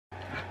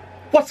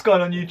What's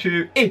going on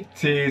YouTube?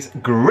 It is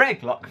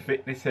Greg Lock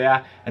Fitness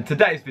here, and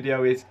today's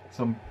video is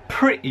some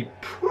pretty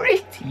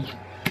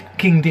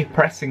fucking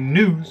depressing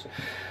news.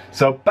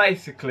 So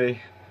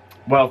basically,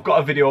 well, I've got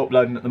a video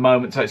uploading at the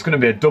moment, so it's going to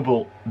be a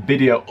double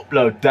video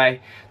upload day.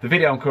 The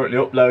video I'm currently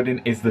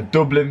uploading is the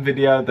Dublin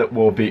video that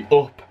will be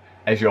up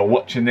as you're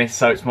watching this.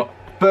 So it's my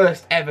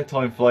first ever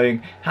time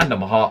flying, hand on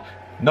my heart,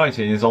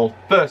 19 years old,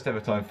 first ever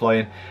time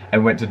flying,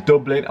 and went to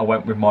Dublin. I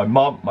went with my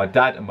mum, my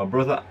dad and my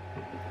brother.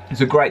 It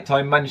was a great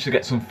time, managed to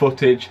get some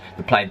footage,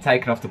 the plane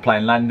taking off, the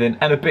plane landing,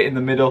 and a bit in the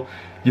middle.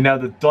 You know,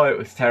 the diet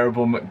was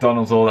terrible,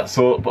 McDonald's, all that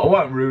sort, but I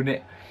won't ruin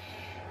it.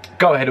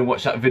 Go ahead and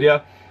watch that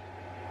video.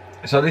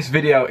 So this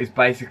video is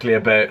basically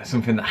about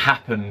something that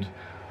happened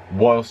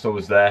whilst I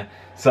was there.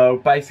 So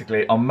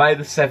basically, on May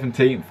the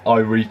 17th, I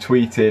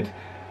retweeted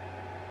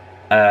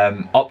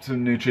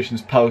Optimum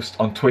Nutrition's post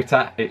on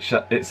Twitter. It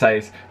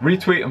says,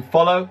 retweet and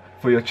follow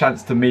for your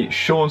chance to meet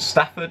Shaun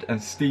Stafford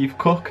and Steve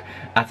Cook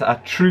at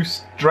a True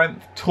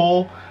Strength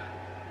tour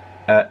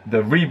at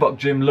the Reebok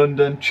Gym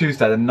London,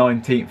 Tuesday the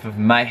 19th of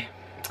May.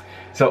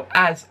 So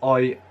as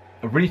I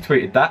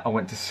retweeted that, I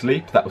went to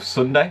sleep. That was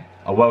Sunday.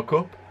 I woke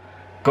up,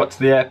 got to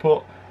the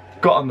airport,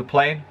 got on the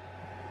plane,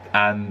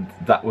 and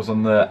that was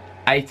on the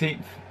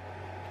 18th,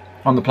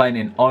 on the plane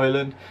in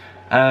Ireland.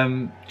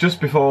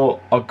 Just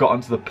before I got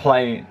onto the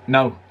plane,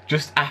 no,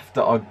 just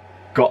after I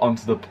got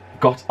off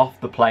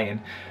the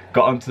plane,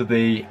 got onto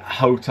the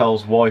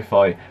hotel's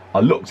Wi-Fi, I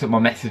looked at my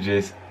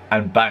messages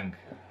and bang,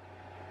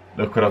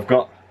 look what I've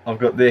got. I've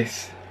got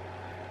this.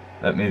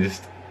 Let me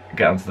just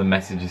get onto the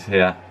messages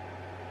here.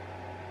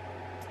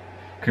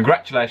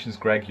 Congratulations,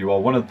 Greg, you are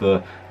one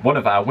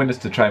of our winners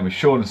to train with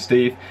Shaun and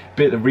Steve.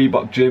 Be at the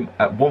Reebok gym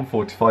at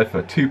 1:45 for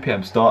a 2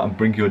 PM start and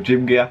bring your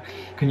gym gear.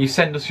 Can you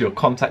send us your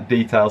contact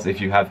details if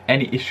you have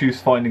any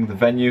issues finding the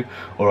venue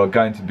or are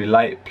going to be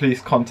late? Please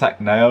contact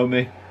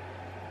Naomi.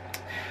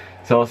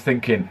 So I was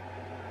thinking,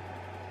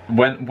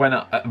 when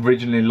I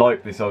originally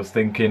liked this, I was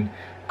thinking,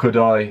 could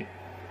I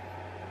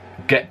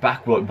get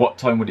back? What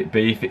time would it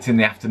be? If it's in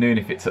the afternoon,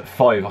 if it's at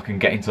 5, I can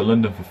get into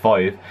London for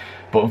 5.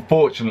 But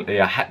unfortunately,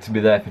 I had to be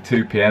there for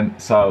 2 PM,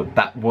 so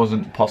that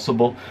wasn't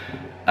possible.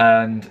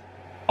 And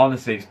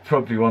honestly, it's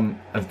probably one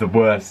of the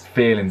worst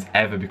feelings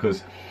ever,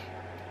 because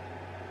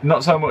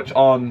not so much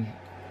on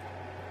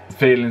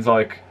feelings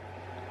like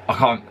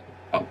I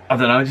don't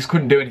know, I just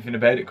couldn't do anything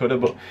about it, could I?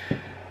 But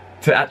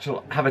to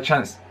actually have a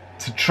chance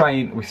to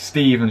train with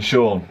Steve and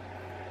Shaun,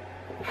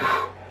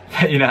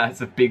 you know,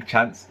 it's a big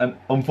chance. And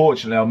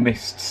unfortunately, I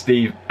missed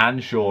Steve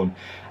and Shaun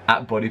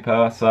at Body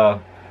Power,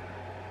 so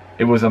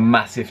it was a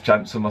massive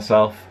chance for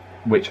myself,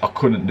 which I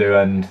couldn't do.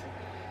 And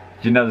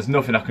you know, there's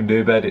nothing I can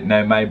do about it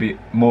now. Maybe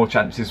more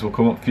chances will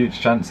come up,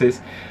 future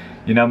chances.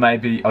 You know,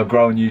 maybe I'll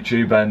grow on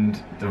YouTube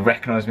and they'll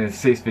recognise me and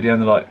see this video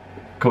and they're like,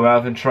 come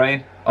over and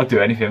train. I'd do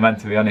anything, man,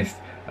 to be honest.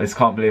 I just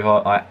can't believe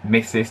I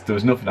missed this. There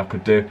was nothing I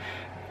could do.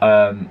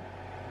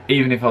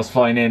 Even if I was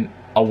flying in,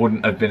 I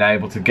wouldn't have been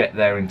able to get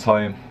there in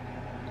time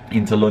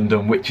into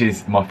London, which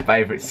is my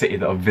favourite city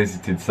that I've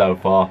visited so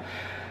far.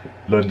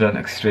 London,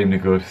 extremely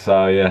good.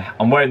 So yeah,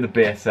 I'm wearing the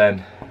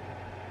BSN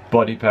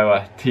Body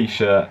Power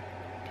t-shirt.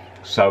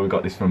 So we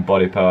got this from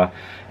Body Power.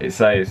 It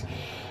says,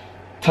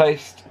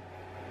 taste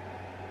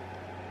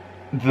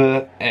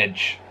the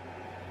edge,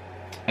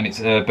 and it's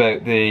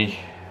about the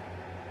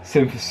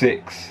Sim for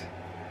 6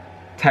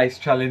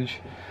 taste challenge.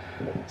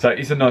 So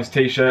it's a nice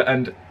t-shirt,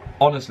 and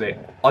honestly,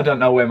 I don't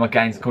know where my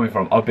gains are coming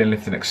from. I've been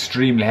lifting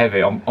extremely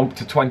heavy. I'm up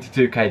to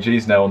 22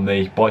 kgs now on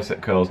the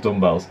bicep curls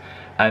dumbbells,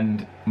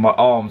 and my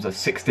arms are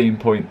 16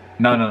 point,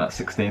 no, not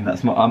 16,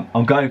 that's my,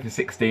 I'm going for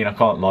 16, I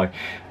can't lie.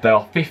 They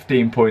are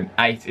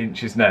 15.8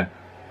 inches now.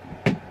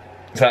 So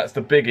that's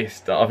the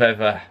biggest that I've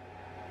ever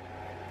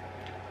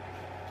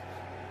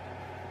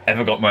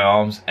got my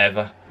arms,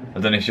 ever. I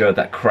don't know if you heard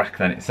that crack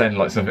then. It sounded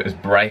like something was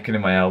breaking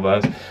in my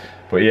elbows.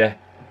 But yeah,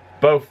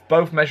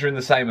 both measuring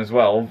the same as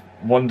well.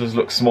 One does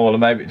look smaller,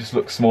 maybe it just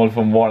looks smaller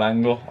from one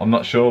angle, I'm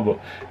not sure, but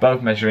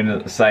both measuring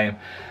at the same.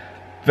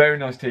 Very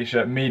nice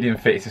t-shirt, medium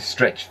fit, it's a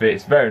stretch fit,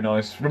 it's very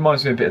nice.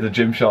 Reminds me a bit of the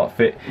Gymshark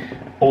fit.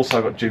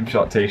 Also got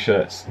Gymshark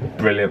t-shirts,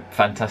 brilliant,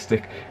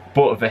 fantastic.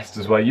 Bought a vest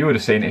as well. You would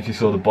have seen it if you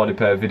saw the Body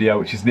Power video,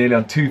 which is nearly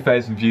on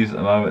 2,000 views at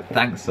the moment.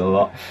 Thanks a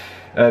lot.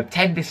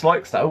 10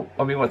 dislikes though.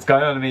 I mean, what's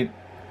going on? I mean,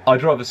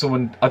 I'd rather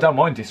someone, I don't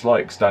mind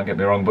dislikes, don't get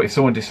me wrong, but if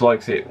someone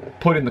dislikes it,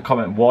 put in the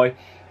comment why.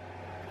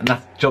 And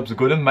that job's a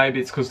good one. Maybe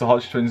it's because the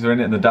Hodge twins are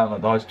in it and they don't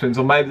like the Hodge twins,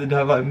 or maybe they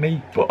don't like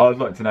me. But I'd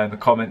like to know in the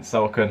comments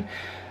so I can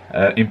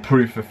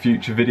improve for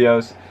future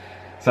videos.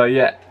 So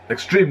yeah,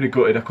 extremely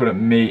gutted I couldn't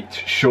meet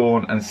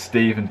Shaun and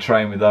Steve and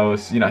train with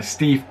those. You know,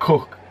 Steve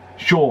Cook,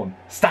 Shaun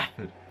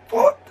Stafford.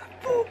 What the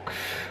fuck?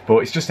 But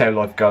it's just how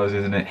life goes,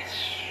 isn't it?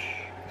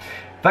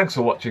 Thanks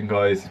for watching,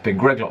 guys. It's been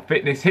Greg Lock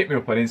Fitness. Hit me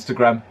up on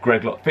Instagram,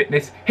 Greg Lock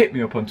Fitness. Hit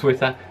me up on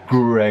Twitter,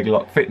 Greg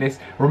Lock Fitness.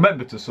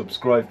 Remember to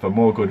subscribe for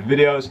more good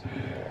videos.